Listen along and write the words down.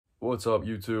What's up,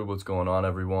 YouTube? What's going on,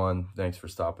 everyone? Thanks for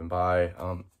stopping by.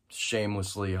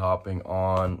 Shamelessly hopping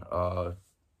on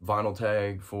vinyl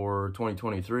tag for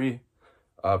 2023.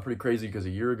 Pretty crazy because a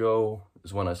year ago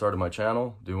is when I started my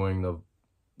channel doing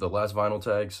the last vinyl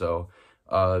tag. So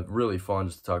really fun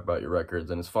just to talk about your records,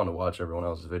 and it's fun to watch everyone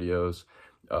else's videos.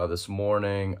 This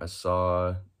morning I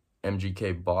saw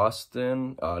MGK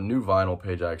Boston, new vinyl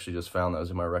page I actually just found that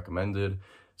was in my recommended.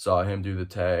 Saw him do the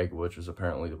tag, which was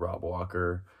apparently the Rob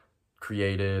Walker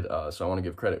created. So I want to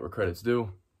give credit where credit's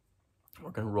due. We're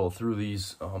gonna roll through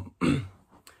these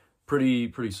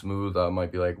pretty smooth.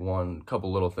 Might be like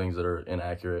couple little things that are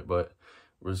inaccurate, but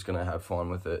we're just gonna have fun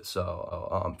with it.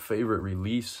 So favorite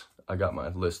release, I got my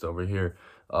list over here.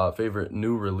 Favorite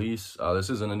new release, this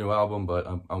isn't a new album, but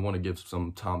I want to give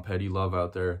some Tom Petty love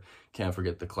out there. Can't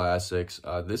forget the classics.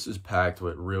 This is packed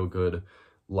with real good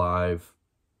live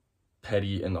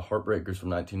Petty and the Heartbreakers from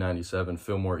 1997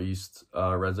 Fillmore East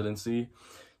residency.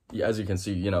 Yeah, as you can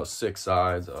see, 6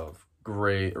 sides of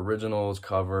great originals,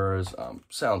 covers.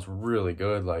 Sounds really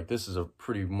good. Like, this is a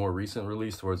pretty more recent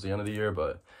release towards the end of the year,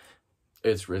 but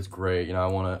it's great. I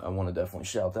want to definitely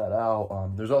shout that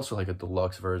out. There's also like a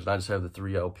deluxe version. I just have the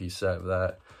 3 LP set of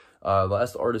that.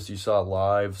 Last artist you saw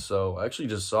live, so I actually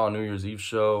just saw a New Year's Eve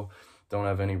show. Don't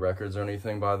have any records or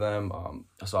anything by them.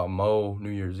 I saw Mo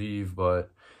New Year's Eve,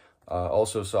 but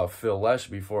also saw Phil Lesh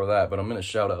before that. But I'm going to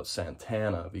shout out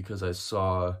Santana because I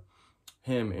saw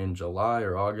him in July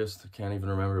or August. I can't even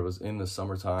remember. It was in the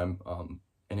summertime.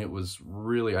 And it was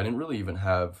really, I didn't really even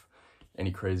have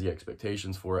any crazy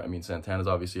expectations for it. I mean, Santana's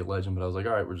obviously a legend, but I was like,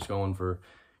 all right, we're just going for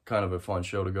kind of a fun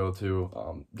show to go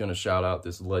to. Going to shout out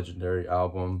this legendary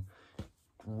album.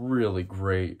 Really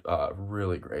great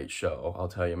show. I'll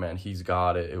tell you, man, he's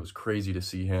got it. It was crazy to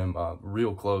see him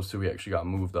real close too. He actually got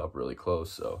moved up really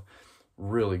close, so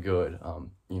really good.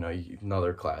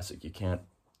 Another classic. You can't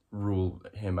rule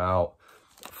him out.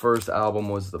 First album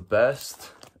was the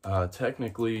best.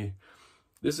 Technically,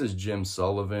 this is Jim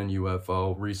Sullivan,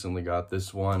 UFO. Recently got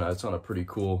this one. It's on a pretty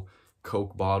cool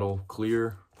Coke bottle,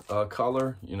 clear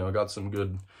color. Got some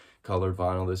good colored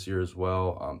vinyl this year as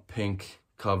well. Pink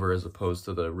cover as opposed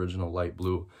to the original light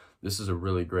blue. This is a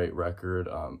really great record.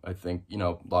 I think, a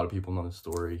lot of people know the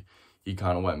story. He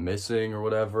kind of went missing or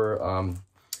whatever.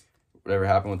 Whatever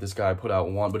happened with this guy, put out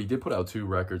one, but he did put out 2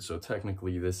 records, so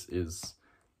technically this is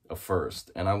a first,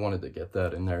 and I wanted to get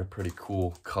that in there. Pretty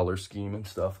cool color scheme and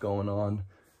stuff going on.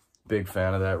 Big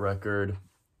fan of that record.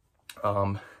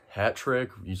 Hat Trick,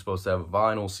 you're supposed to have a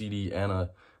vinyl, CD, and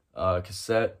a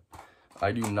cassette.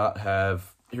 I do not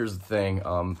have, here's the thing,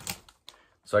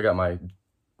 so I got my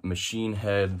Machine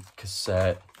Head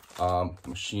cassette,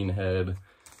 Machine Head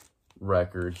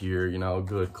record here,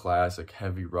 good classic,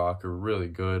 heavy rocker, really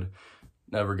good.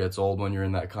 Never gets old when you're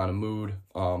in that kind of mood.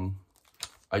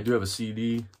 I do have a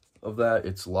CD of that.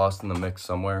 It's lost in the mix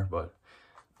somewhere, but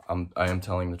I am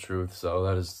telling the truth, so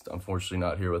that is unfortunately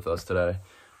not here with us today.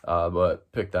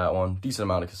 But pick that one. Decent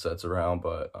amount of cassettes around,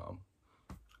 but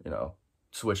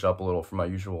switch up a little from my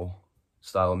usual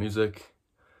style of music.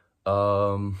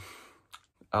 Album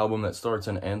that starts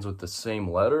and ends with the same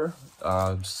letter.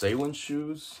 Sailing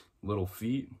Shoes, Little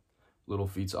Feat. Little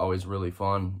Feat's always really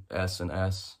fun. S and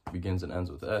S, begins and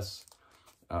ends with S.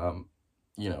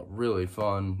 Really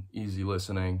fun, easy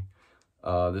listening.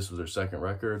 This was their second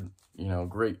record.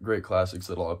 Great classics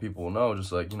that a lot of people will know,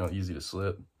 just like, easy to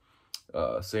slip.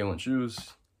 Sailing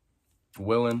Shoes,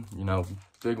 Willin',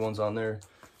 big ones on there.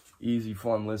 Easy,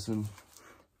 fun listen.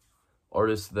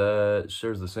 Artist that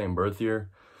shares the same birth year.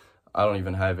 I don't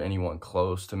even have anyone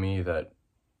close to me that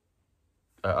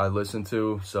I listen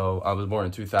to. So I was born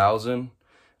in 2000,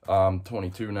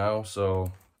 22 now.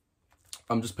 So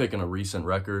I'm just picking a recent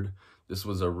record. This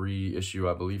was a reissue,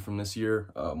 I believe, from this year.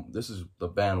 This is the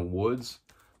band Woods,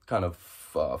 kind of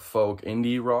folk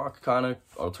indie rock, kind of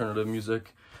alternative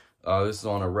music. This is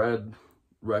on a Red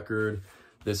record.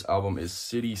 This album is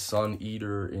City Sun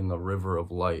Eater in the River of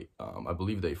Light. I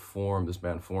believe this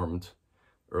band formed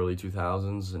early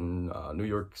 2000s in New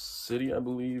York City, I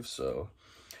believe. So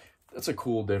that's a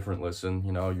cool, different listen,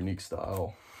 unique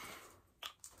style.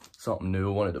 Something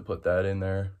new, wanted to put that in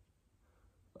there.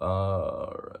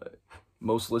 All right.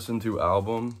 Most listened to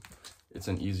album. It's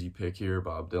an easy pick here.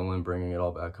 Bob Dylan, Bringing It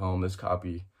All Back Home. This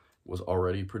copy was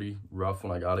already pretty rough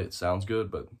when I got it. It sounds good,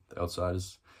 but the outside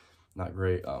is not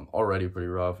great. Already pretty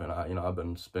rough, and I've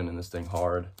been spinning this thing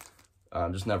hard.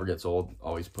 Just never gets old.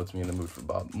 Always puts me in the mood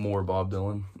for more Bob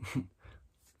Dylan.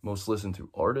 Most listened to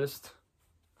artist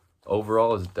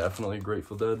overall is definitely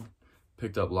Grateful Dead.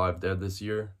 Picked up Live Dead this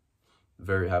year.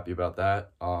 Very happy about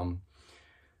that.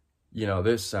 you know,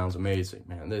 this sounds amazing,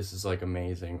 man. This is like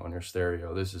amazing on your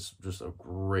stereo. This is just a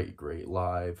great, great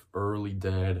live. Early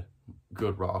Dead,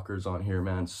 good rockers on here,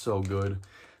 man. So good.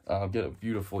 Get a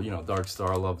beautiful, you know, Dark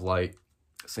Star, Love Light,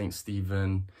 St.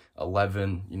 Stephen,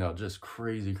 11, you know, just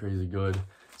crazy, crazy good.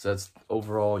 So that's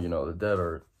overall, you know, the Dead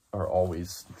are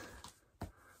always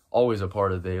a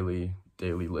part of daily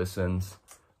listens.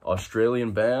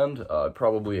 Australian band,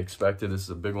 probably expected. This is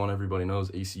a big one everybody knows,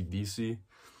 AC/DC.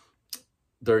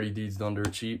 Dirty Deeds Done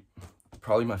Dirt Cheap.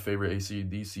 Probably my favorite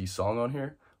AC/DC song on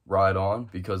here, Ride On,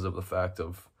 because of the fact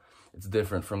of it's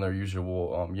different from their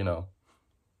usual, you know,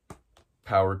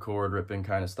 power chord ripping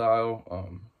kind of style.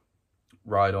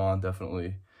 Ride On,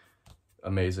 definitely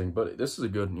amazing. But this is a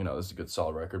good, you know, this is a good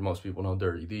solid record. Most people know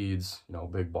Dirty Deeds, you know,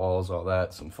 Big Balls, all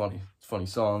that. Some funny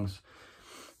songs.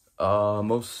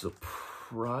 Most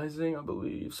surprising, I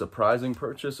believe, surprising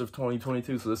purchase of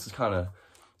 2022. So this is kind of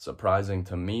surprising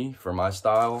to me for my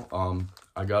style.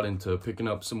 I got into picking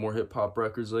up some more hip-hop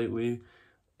records lately.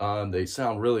 They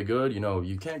sound really good. You know,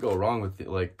 you can't go wrong with it.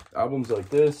 Like albums like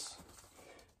this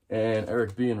and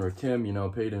Eric B and Rakim, you know,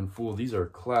 Paid in Full. These are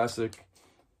classic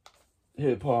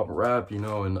hip-hop rap, you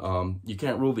know, and you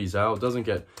can't rule these out. It doesn't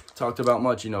get talked about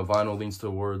much. You know, vinyl leans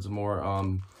towards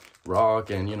more rock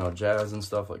and, you know, jazz and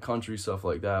stuff, like country stuff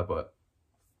like that, but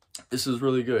this is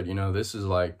really good. You know, this is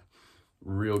like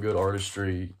real good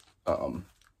artistry,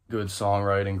 good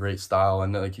songwriting, great style.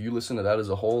 And like you listen to that as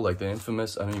a whole, like the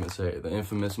infamous, I didn't even say it, the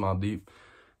infamous Mobb Deep.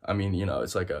 I mean, you know,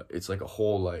 it's like a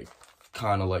whole like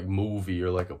kind of like movie or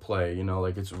like a play, you know,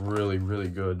 like it's really, really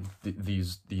good.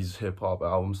 These hip-hop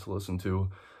albums to listen to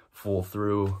full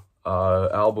through.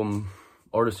 Album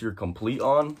artist you're complete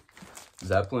on,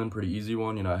 Zeppelin, pretty easy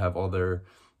one. You know, I have all their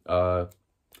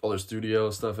studio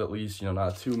stuff, at least, you know,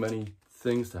 not too many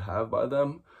things to have by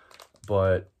them,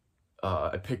 but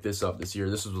I picked this up this year.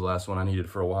 This was the last one I needed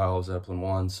for a while, Zeppelin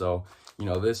 1. So, you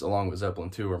know, this along with Zeppelin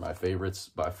 2 are my favorites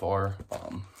by far.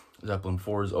 Zeppelin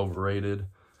 4 is overrated.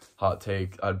 Hot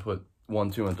take. I'd put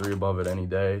 1, 2, and 3 above it any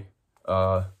day.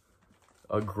 A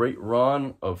great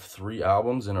run of 3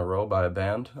 albums in a row by a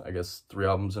band. I guess 3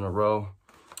 albums in a row.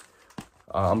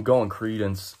 I'm going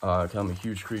Creedence. I'm a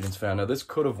huge Creedence fan. Now, this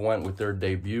could have went with their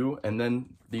debut and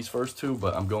then these first 2,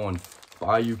 but I'm going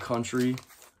Bayou Country,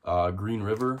 Green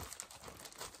River,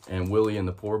 and Willie and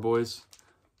the Poor Boys.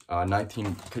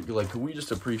 Could we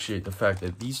just appreciate the fact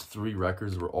that these 3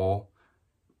 records were all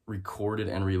recorded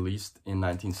and released in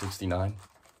 1969?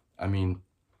 I mean,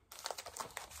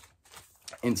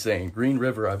 insane. Green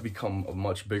River, I've become a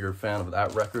much bigger fan of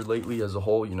that record lately as a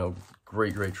whole. You know,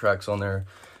 great tracks on there.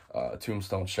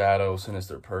 Tombstone Shadow,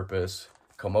 Sinister Purpose,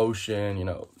 Commotion, you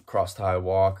know, Cross Tie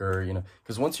Walker, you know,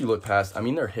 because once you look past, I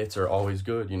mean, their hits are always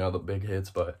good, you know, the big hits,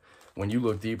 but when you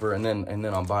look deeper, and then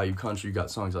on Bayou Country, you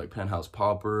got songs like Penthouse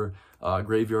Pauper,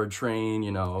 Graveyard Train,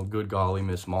 you know, Good Golly,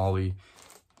 Miss Molly,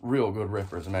 real good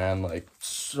rippers, man, like,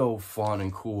 so fun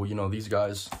and cool. You know, these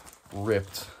guys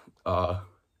ripped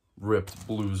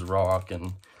blues rock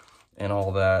and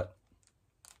all that,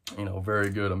 you know, very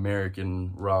good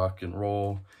American rock and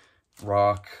roll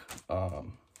rock.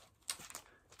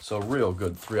 So real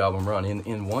good 3-album run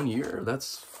in 1 year.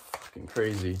 That's fucking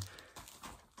crazy,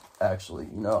 actually,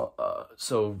 you know.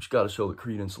 So just gotta show the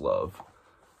Creedence love.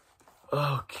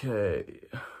 Okay,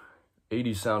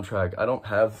 80s soundtrack. I don't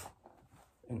have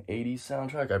an 80s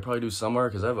soundtrack. I probably do somewhere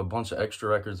because I have a bunch of extra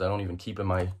records I don't even keep in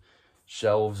my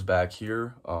shelves back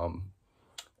here.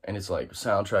 And it's like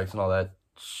soundtracks and all that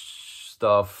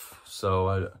stuff.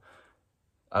 So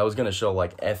I was gonna show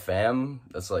like FM.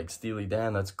 That's like Steely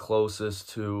Dan. That's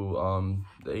closest to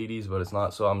the 80s, but it's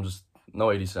not. So I'm just no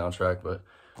 80s soundtrack, but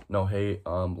no hate.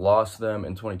 Lost them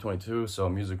in 2022. So a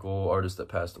musical artist that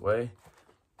passed away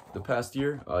the past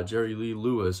year. Jerry Lee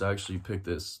Lewis. I actually picked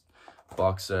this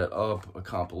box set up, a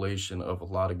compilation of a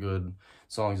lot of good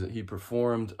songs that he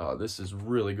performed. This is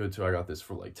really good too. I got this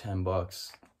for like $10 or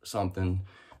something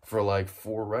for like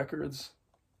 4 records,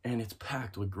 and it's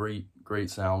packed with great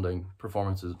sounding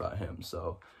performances by him.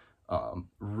 So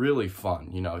really fun.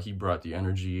 You know, he brought the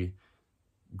energy.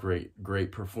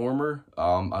 Great performer.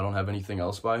 I don't have anything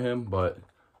else by him, but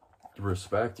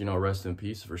respect, you know, rest in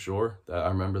peace for sure. That I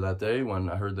remember that day when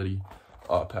I heard that he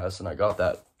passed, and I got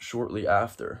that shortly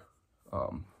after.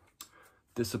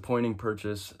 Disappointing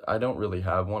purchase. I don't really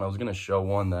have one. I was gonna show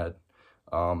one that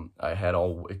I had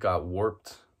it got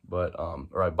warped, but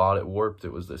or I bought it warped.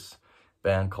 It was this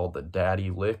band called the Daddy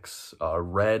Licks,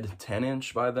 red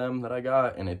 10-inch by them that I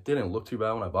got, and it didn't look too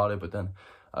bad when I bought it, but then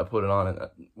I put it on and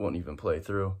it wouldn't even play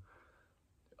through.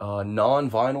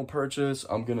 Non-vinyl purchase.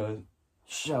 I'm gonna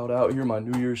shout out here my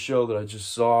New Year's show that I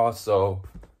just saw. So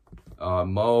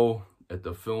Mo at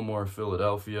the Fillmore,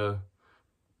 Philadelphia.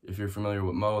 If you're familiar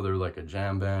with Mo, they're like a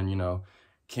jam band, you know,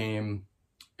 came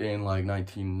in like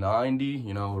 1990,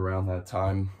 you know, around that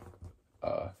time.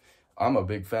 I'm a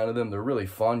big fan of them. They're really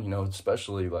fun, you know,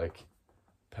 especially like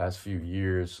past few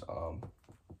years,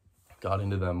 got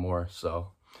into them more.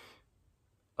 So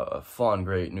fun,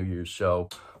 great New Year's show.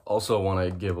 Also want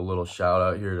to give a little shout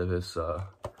out here to this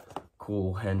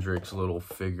cool Hendrix little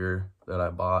figure that I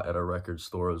bought at a record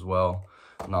store as well.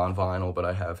 Non-vinyl, but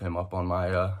I have him up on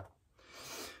my,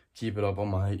 keep it up on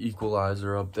my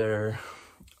equalizer up there.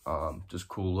 Just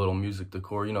cool little music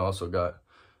decor. You know, also got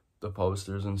the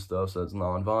posters and stuff, so that's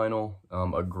non-vinyl.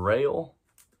 A Grail.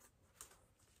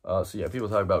 So yeah, people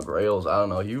talk about Grails. I don't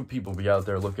know, you people be out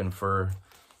there looking for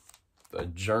a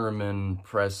German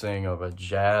pressing of a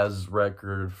jazz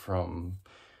record from,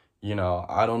 you know,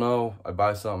 I don't know. I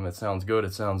buy something that sounds good,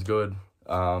 it sounds good.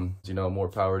 You know, more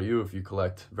power to you if you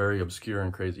collect very obscure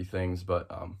and crazy things, but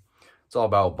it's all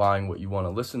about buying what you want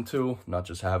to listen to, not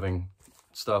just having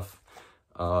stuff.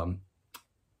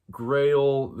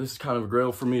 Grail, this is kind of a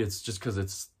Grail for me. It's just because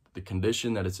it's the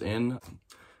condition that it's in.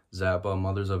 Zappa,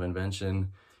 Mothers of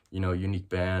Invention, you know, unique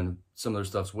band. Some of their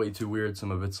stuff's way too weird.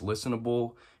 Some of it's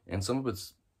listenable, and some of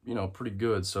it's, you know, pretty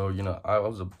good. So, you know, I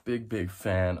was a big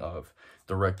fan of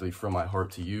Directly From My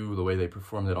Heart to You, the way they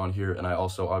performed it on here. And I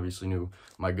also obviously knew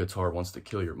My Guitar Wants to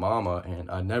Kill Your Mama,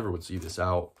 and I never would see this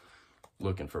out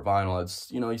looking for vinyl. It's,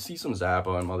 you know, you see some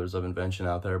Zappa and Mothers of Invention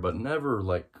out there, but never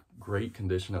like great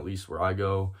condition, at least where I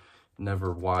go.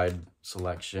 Never wide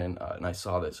selection. And I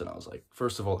saw this and I was like,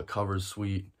 first of all, the cover's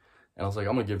sweet, and I was like,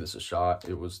 I'm gonna give this a shot.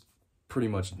 It was pretty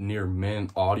much near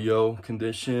mint audio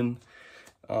condition,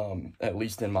 at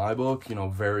least in my book, you know,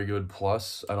 very good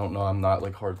plus. I don't know, I'm not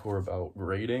like hardcore about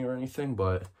grading or anything,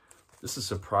 but this is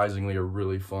surprisingly a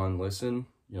really fun listen,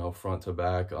 you know, front to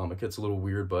back. It gets a little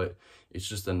weird, but it's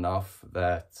just enough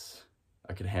that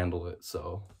I could handle it.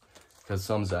 So, because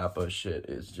some Zappa shit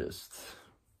is just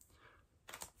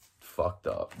fucked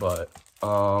up. But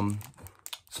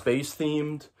space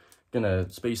themed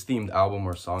album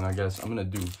or song, I guess. I'm gonna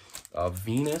do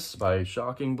Venus by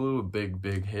Shocking Blue, a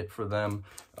big hit for them.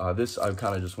 This I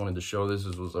kind of just wanted to show. This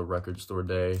was a record store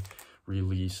day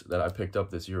release that I picked up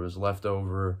this year. It was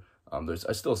leftover. I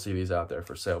still see these out there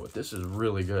for sale, but this is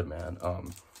really good, man.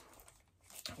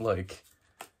 Like,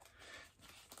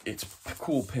 it's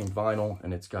cool pink vinyl,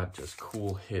 and it's got just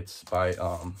cool hits by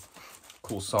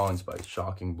cool songs by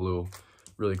Shocking Blue.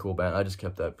 Really cool band. I just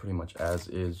kept that pretty much as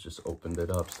is, just opened it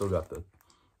up. Still got the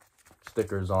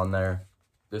stickers on there.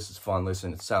 This is fun.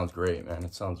 Listen, it sounds great, man.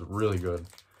 It sounds really good.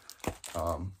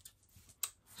 So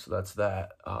that's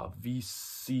that.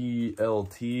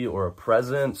 VCLT, or a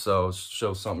present. So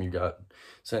show something you got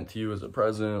sent to you as a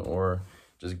present or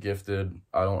just gifted.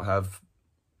 I don't have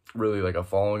really like a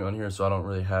following on here, so I don't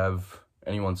really have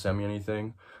anyone send me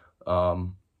anything.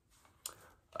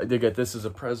 I did get this as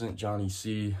a present, Johnny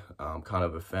C. Kind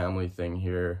of a family thing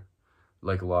here.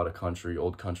 Like a lot of country,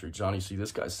 old country. Johnny C,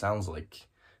 this guy sounds like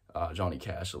Johnny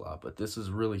Cash a lot, but this is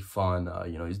really fun.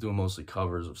 You know, he's doing mostly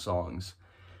covers of songs.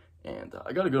 And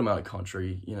I got a good amount of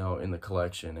country, you know, in the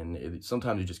collection. And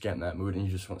sometimes you just get in that mood and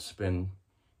you just want to spin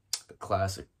the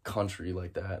classic country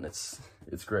like that. And it's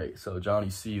great. So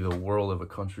Johnny C, The World of a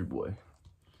Country Boy.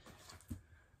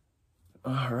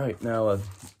 All right, now an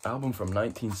album from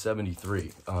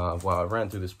 1973. Wow, I ran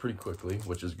through this pretty quickly,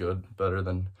 which is good. Better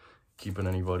than keeping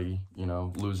anybody, you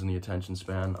know, losing the attention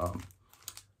span.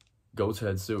 Goat's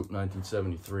Head Soup,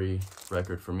 1973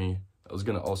 record for me. I was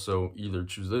gonna also either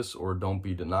choose this or Don't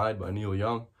Be Denied by Neil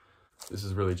Young. This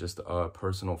is really just a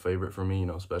personal favorite for me, you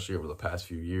know, especially over the past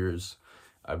few years.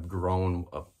 I've grown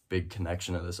a big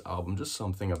connection to this album, just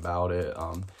something about it,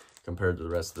 compared to the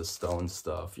rest of the Stones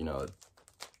stuff, you know.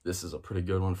 This is a pretty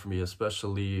good one for me,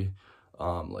 especially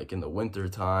like in the winter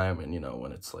time, and you know,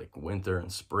 when it's like winter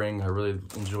and spring. I really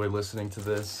enjoy listening to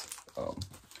this.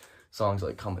 Songs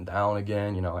like Coming Down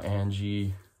Again, you know,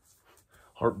 Angie,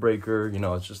 Heartbreaker, you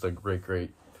know, it's just a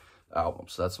great album.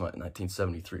 So that's my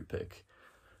 1973 pick.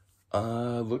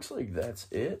 Looks like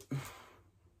that's it.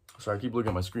 Sorry, I keep looking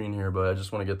at my screen here, but I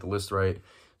just want to get the list right.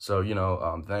 So, you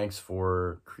know, thanks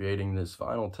for creating this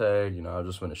vinyl tag. You know, I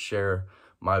just want to share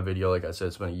my video. Like I said,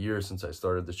 it's been a year since I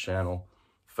started this channel.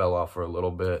 Fell off for a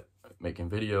little bit making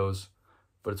videos,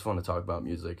 but it's fun to talk about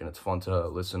music, and it's fun to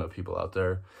listen to people out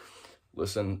there.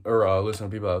 Listen to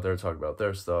people out there talk about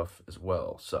their stuff as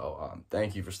well. So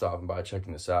thank you for stopping by,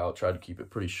 checking this out. Tried to keep it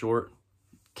pretty short.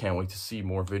 Can't wait to see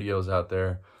more videos out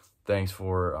there. Thanks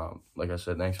for, like I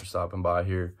said, thanks for stopping by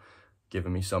here,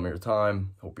 giving me some of your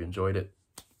time. Hope you enjoyed it.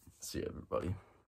 See you, everybody.